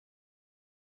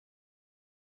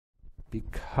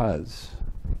Because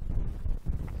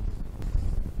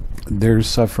there's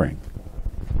suffering,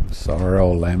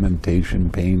 sorrow, lamentation,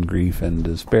 pain, grief, and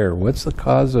despair. What's the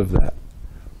cause of that?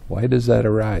 Why does that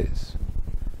arise?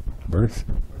 Birth.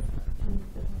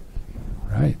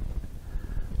 Right.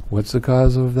 What's the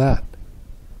cause of that?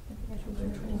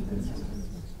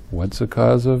 What's the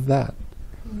cause of that?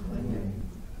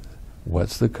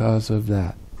 What's the cause of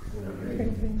that?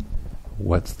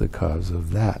 What's the cause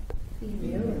of that?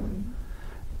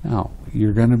 Now,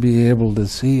 you're going to be able to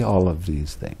see all of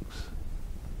these things.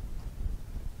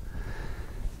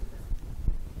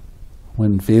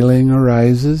 When feeling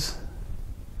arises,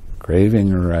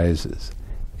 craving arises.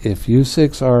 If you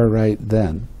six are right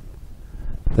then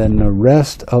the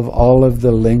rest of all of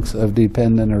the links of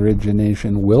dependent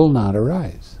origination will not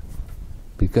arise,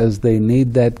 because they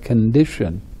need that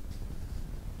condition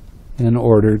in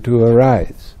order to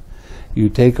arise. You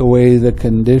take away the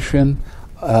condition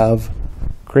of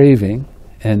craving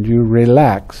and you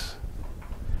relax,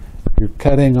 you're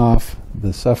cutting off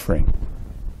the suffering.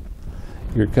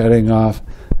 You're cutting off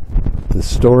the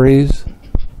stories,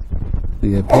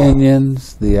 the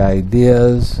opinions, the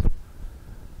ideas,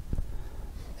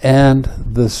 and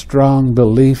the strong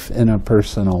belief in a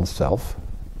personal self.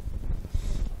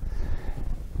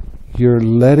 You're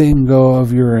letting go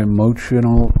of your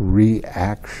emotional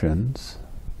reactions.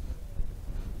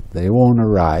 They won't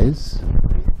arise.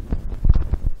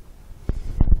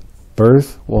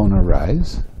 Birth won't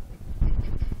arise.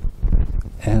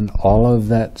 And all of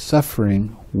that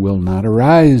suffering will not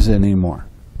arise anymore.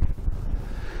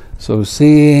 So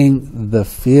seeing the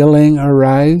feeling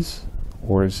arise,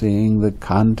 or seeing the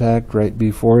contact right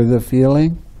before the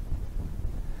feeling,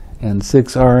 and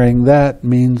 6Ring that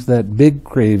means that big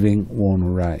craving won't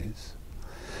arise.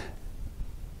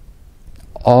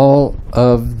 All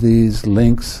of these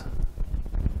links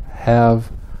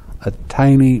have a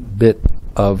tiny bit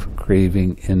of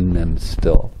craving in them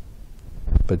still.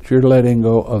 But you're letting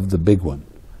go of the big one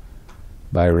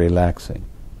by relaxing.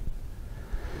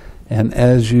 And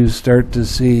as you start to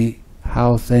see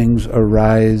how things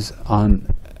arise on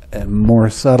more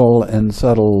subtle and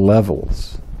subtle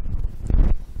levels,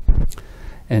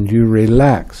 and you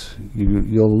relax,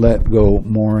 you'll let go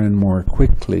more and more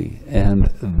quickly, and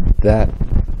that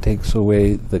takes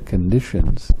away the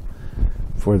conditions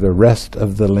for the rest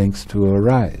of the links to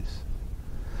arise.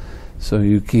 So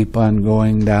you keep on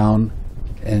going down,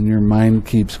 and your mind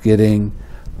keeps getting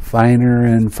finer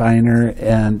and finer,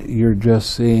 and you're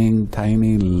just seeing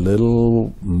tiny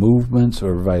little movements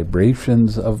or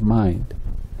vibrations of mind.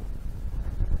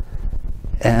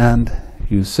 And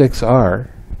you 6R,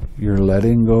 you're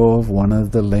letting go of one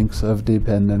of the links of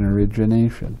dependent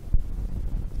origination.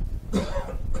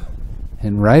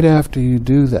 And right after you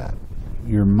do that,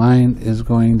 your mind is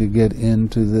going to get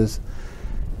into this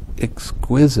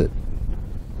exquisite,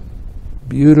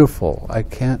 beautiful, I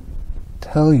can't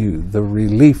tell you the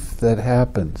relief that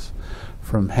happens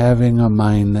from having a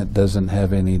mind that doesn't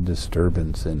have any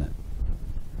disturbance in it.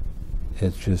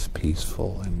 It's just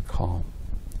peaceful and calm.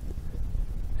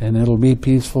 And it'll be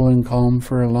peaceful and calm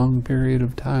for a long period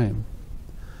of time,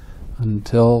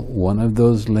 until one of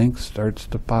those links starts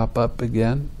to pop up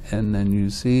again, and then you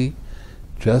see,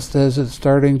 just as it's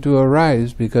starting to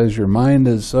arise, because your mind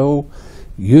is so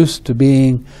used to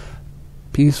being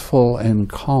peaceful and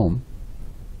calm,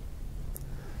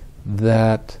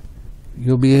 that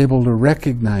you'll be able to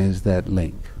recognize that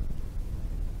link.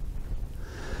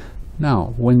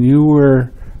 Now, when you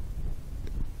were,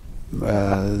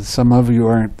 some of you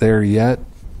aren't there yet,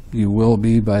 you will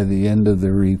be by the end of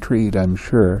the retreat, I'm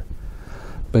sure,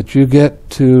 but you get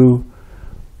to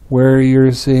where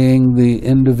you're seeing the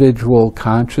individual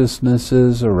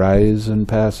consciousnesses arise and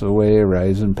pass away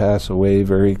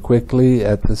very quickly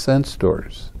at the sense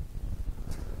doors.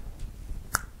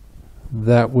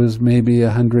 That was maybe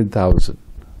 100,000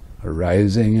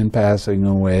 arising and passing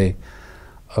away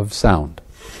of sound.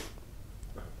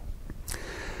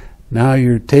 Now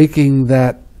you're taking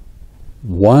that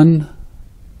one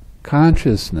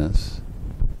consciousness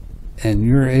and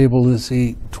you're able to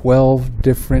see 12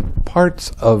 different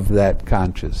parts of that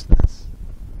consciousness.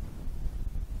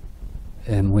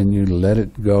 And when you let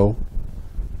it go,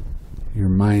 your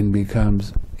mind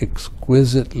becomes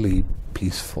exquisitely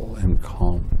peaceful and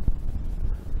calm.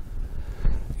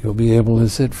 You'll be able to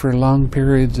sit for long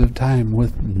periods of time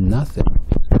with nothing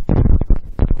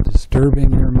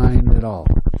disturbing your mind at all.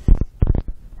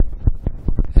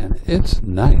 And it's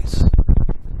nice.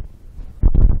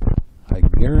 I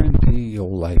guarantee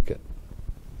you'll like it.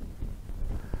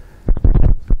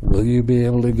 Will you be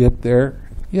able to get there?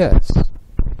 Yes.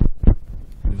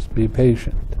 Just be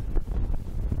patient.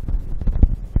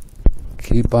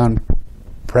 keep on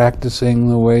practicing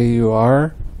the way you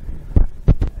are,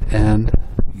 and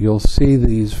you'll see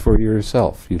these for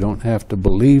yourself. You don't have to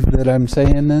believe that I'm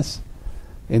saying this.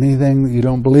 You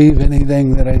don't believe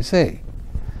anything that I say.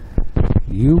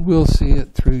 You will see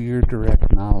it through your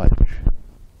direct knowledge.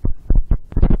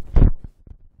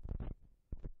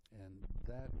 And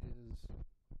that is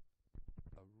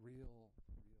a real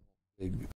big